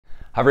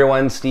Hi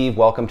everyone, Steve.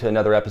 Welcome to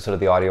another episode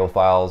of the Audio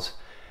Files.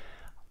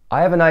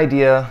 I have an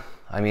idea.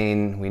 I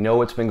mean, we know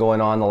what's been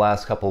going on the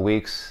last couple of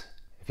weeks.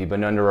 If you've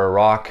been under a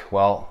rock,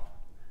 well,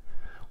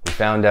 we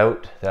found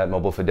out that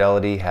Mobile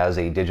Fidelity has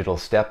a digital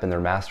step in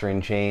their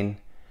mastering chain.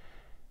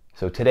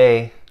 So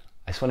today,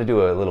 I just want to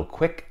do a little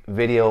quick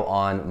video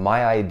on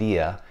my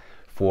idea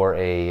for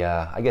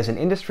I guess an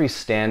industry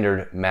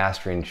standard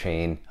mastering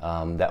chain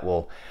that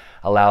will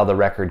allow the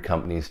record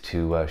companies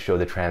to show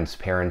the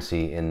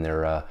transparency in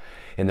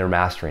their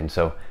mastering.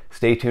 So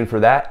stay tuned for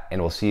that,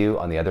 and we'll see you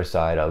on the other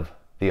side of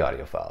the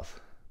Audio Files.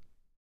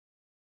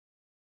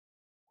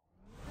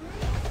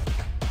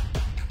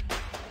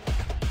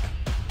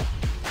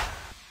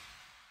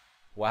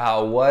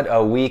 Wow, what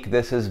a week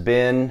this has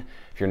been.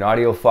 If you're an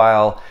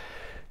audiophile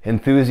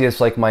enthusiast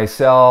like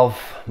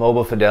myself,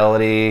 Mobile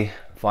Fidelity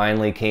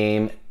finally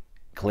came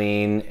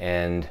clean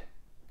and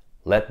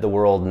let the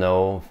world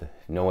know, if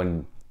no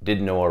one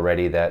didn't know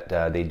already,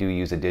 that they do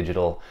use a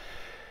digital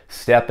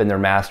step in their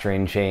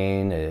mastering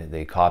chain.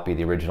 They copy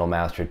the original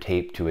master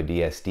tape to a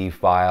DSD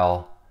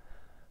file.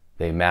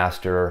 They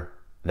master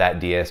that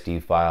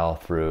DSD file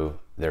through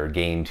their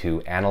Gain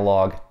 2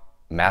 analog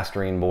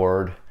mastering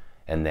board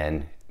and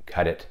then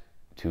cut it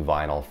to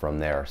vinyl from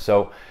there.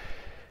 So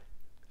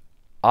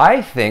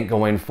I think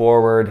going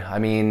forward, I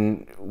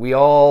mean, we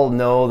all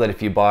know that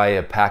if you buy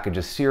a package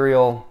of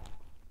cereal,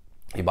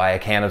 you buy a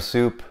can of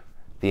soup,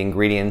 the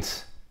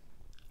ingredients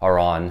are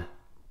on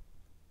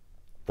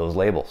those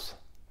labels.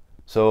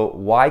 So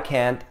why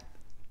can't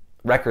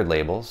record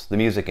labels, the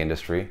music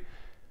industry,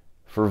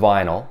 for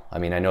vinyl? I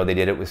mean, I know they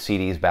did it with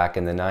CDs back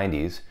in the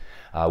 90s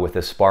with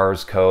the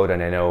SPARS code,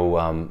 and I know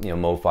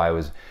MOFI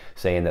was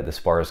saying that the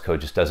SPARS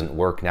code just doesn't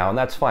work now, and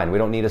that's fine. We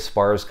don't need a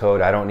SPARS code.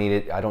 I don't need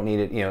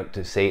it,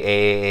 to say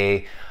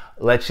AAA.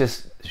 Let's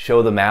just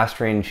show the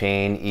mastering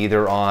chain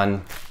either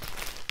on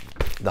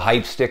the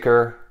hype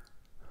sticker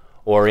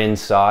or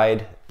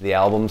inside the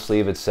album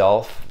sleeve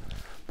itself.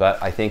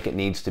 But I think it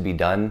needs to be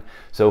done.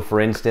 So for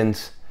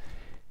instance,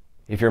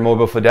 if you're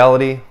Mobile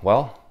Fidelity,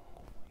 well,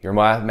 your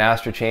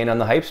master chain on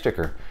the hype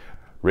sticker,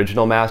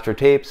 original master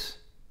tapes,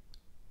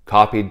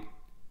 copied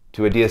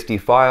to a DSD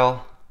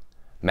file,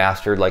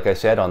 mastered, like I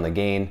said, on the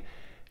Gain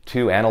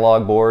 2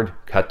 analog board,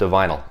 cut to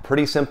vinyl.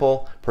 Pretty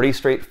simple, pretty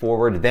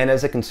straightforward. Then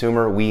as a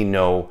consumer, we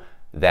know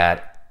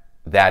that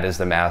that is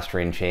the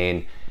mastering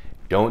chain.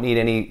 Don't need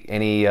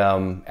any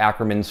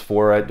acronyms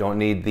for it. Don't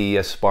need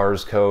the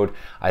SPARS code.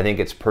 I think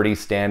it's pretty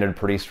standard,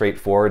 pretty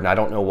straightforward, and I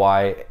don't know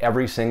why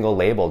every single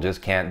label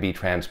just can't be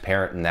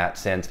transparent in that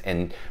sense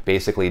and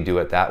basically do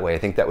it that way. I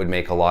think that would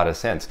make a lot of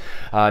sense.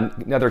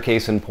 Another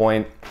case in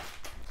point,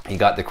 you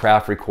got the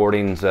Craft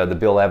Recordings, the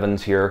Bill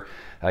Evans here.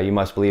 You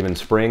Must Believe in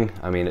Spring.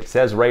 I mean, it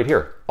says right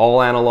here,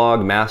 all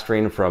analog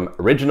mastering from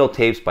original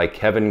tapes by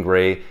Kevin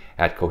Gray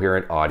at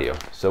Coherent Audio.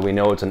 So we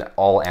know it's an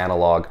all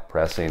analog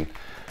pressing.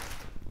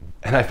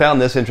 And I found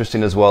this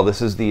interesting as well.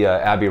 This is the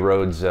Abbey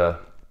Road's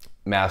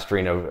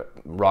mastering of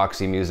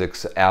Roxy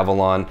Music's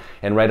Avalon.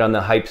 And right on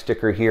the hype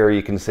sticker here,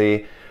 you can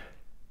see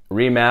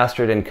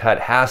remastered and cut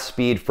half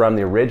speed from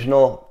the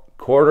original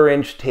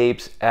 1/4-inch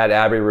tapes at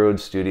Abbey Road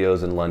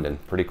Studios in London.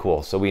 Pretty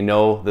cool. So we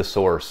know the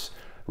source.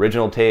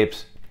 Original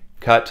tapes,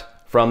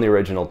 cut from the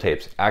original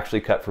tapes.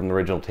 Actually cut from the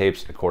original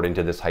tapes according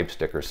to this hype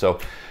sticker. So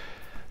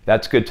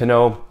that's good to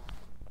know.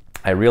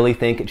 I really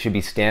think it should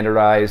be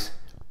standardized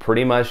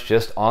pretty much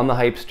just on the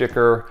hype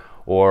sticker,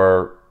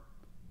 or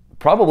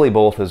probably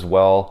both as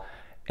well,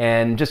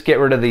 and just get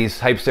rid of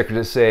these hype stickers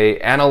that say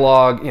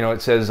analog,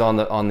 it says on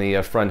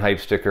the front hype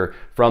sticker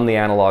from the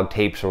analog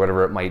tapes or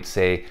whatever it might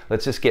say.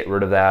 Let's just get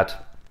rid of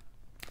that.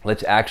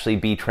 Let's actually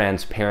be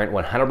transparent,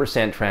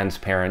 100%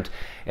 transparent,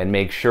 and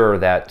make sure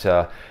that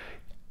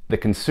the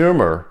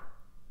consumer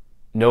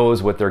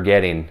knows what they're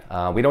getting.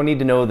 We don't need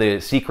to know the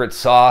secret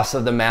sauce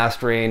of the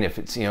mastering. If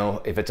it's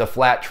if it's a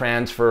flat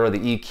transfer or the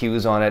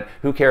EQs on it,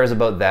 who cares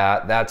about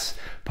that? That's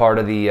part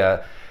of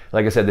the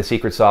like I said, the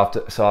secret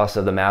sauce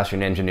of the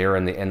mastering engineer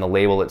and the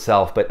label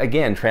itself. But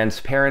again,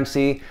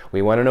 transparency.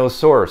 We want to know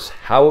source,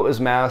 how it was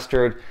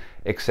mastered,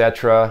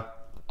 etc.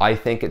 I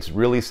think it's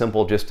really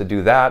simple just to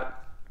do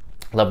that.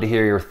 Love to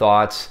hear your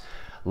thoughts.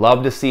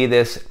 Love to see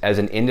this as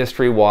an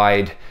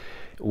industry-wide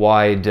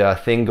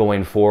thing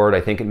going forward. I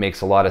think it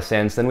makes a lot of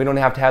sense. Then we don't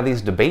have to have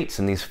these debates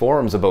and these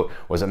forums about,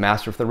 was it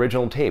mastered for the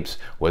original tapes?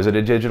 Was it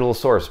a digital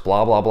source?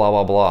 Blah, blah, blah,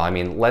 blah, blah. I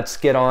mean, let's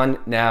get on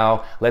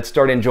now. Let's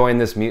start enjoying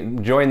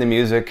the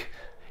music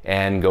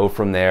and go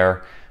from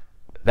there.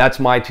 That's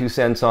my 2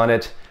 cents on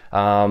it.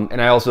 And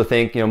I also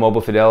think,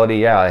 Mobile Fidelity,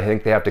 yeah, I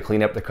think they have to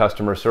clean up the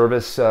customer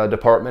service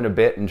department a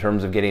bit in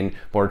terms of getting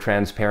more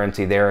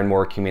transparency there and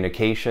more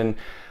communication.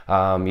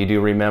 You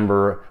do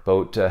remember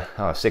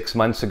about 6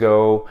 months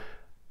ago,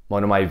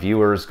 one of my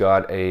viewers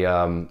got a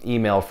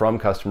email from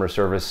customer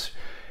service,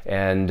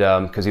 and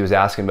because he was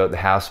asking about the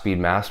half-speed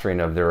mastering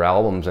of their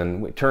albums,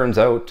 and it turns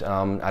out,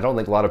 I don't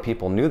think a lot of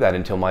people knew that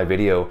until my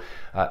video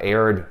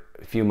aired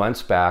a few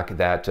months back,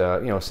 that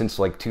since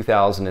like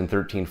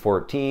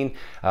 2013-14,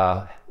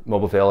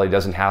 Mobile Fidelity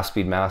doesn't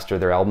half-speed master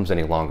their albums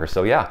any longer.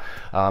 So yeah,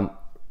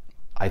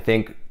 I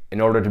think in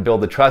order to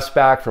build the trust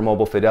back for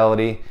mobile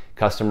fidelity,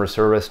 customer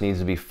service needs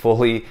to be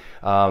fully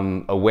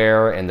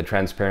aware, and the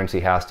transparency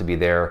has to be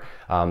there.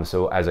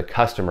 So as a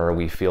customer,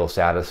 we feel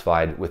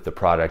satisfied with the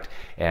product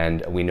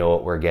and we know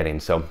what we're getting.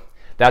 So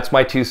that's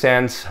my 2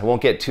 cents. I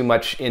won't get too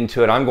much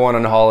into it. I'm going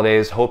on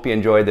holidays. Hope you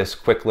enjoyed this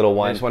quick little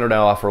one. I just wanted to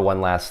offer one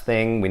last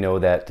thing. We know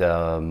that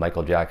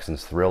Michael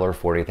Jackson's Thriller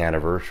 40th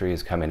anniversary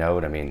is coming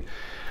out. I mean,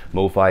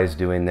 MOFI is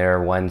doing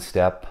their one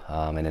step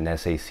and an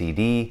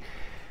SACD.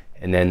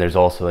 And then there's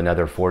also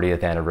another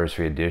 40th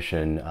anniversary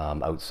edition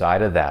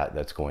outside of that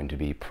that's going to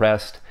be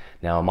pressed.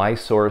 Now, my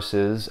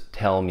sources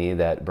tell me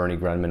that Bernie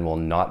Grundman will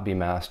not be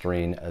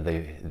mastering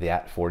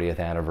that 40th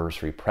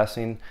anniversary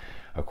pressing,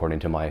 according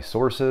to my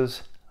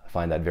sources. I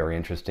find that very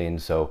interesting.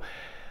 So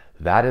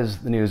that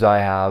is the news I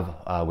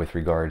have with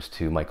regards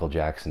to Michael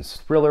Jackson's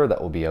Thriller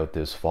that will be out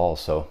this fall.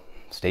 So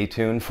stay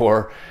tuned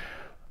for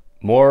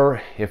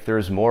more, if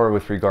there's more,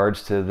 with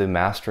regards to the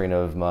mastering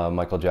of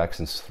Michael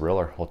Jackson's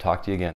Thriller. We'll talk to you again.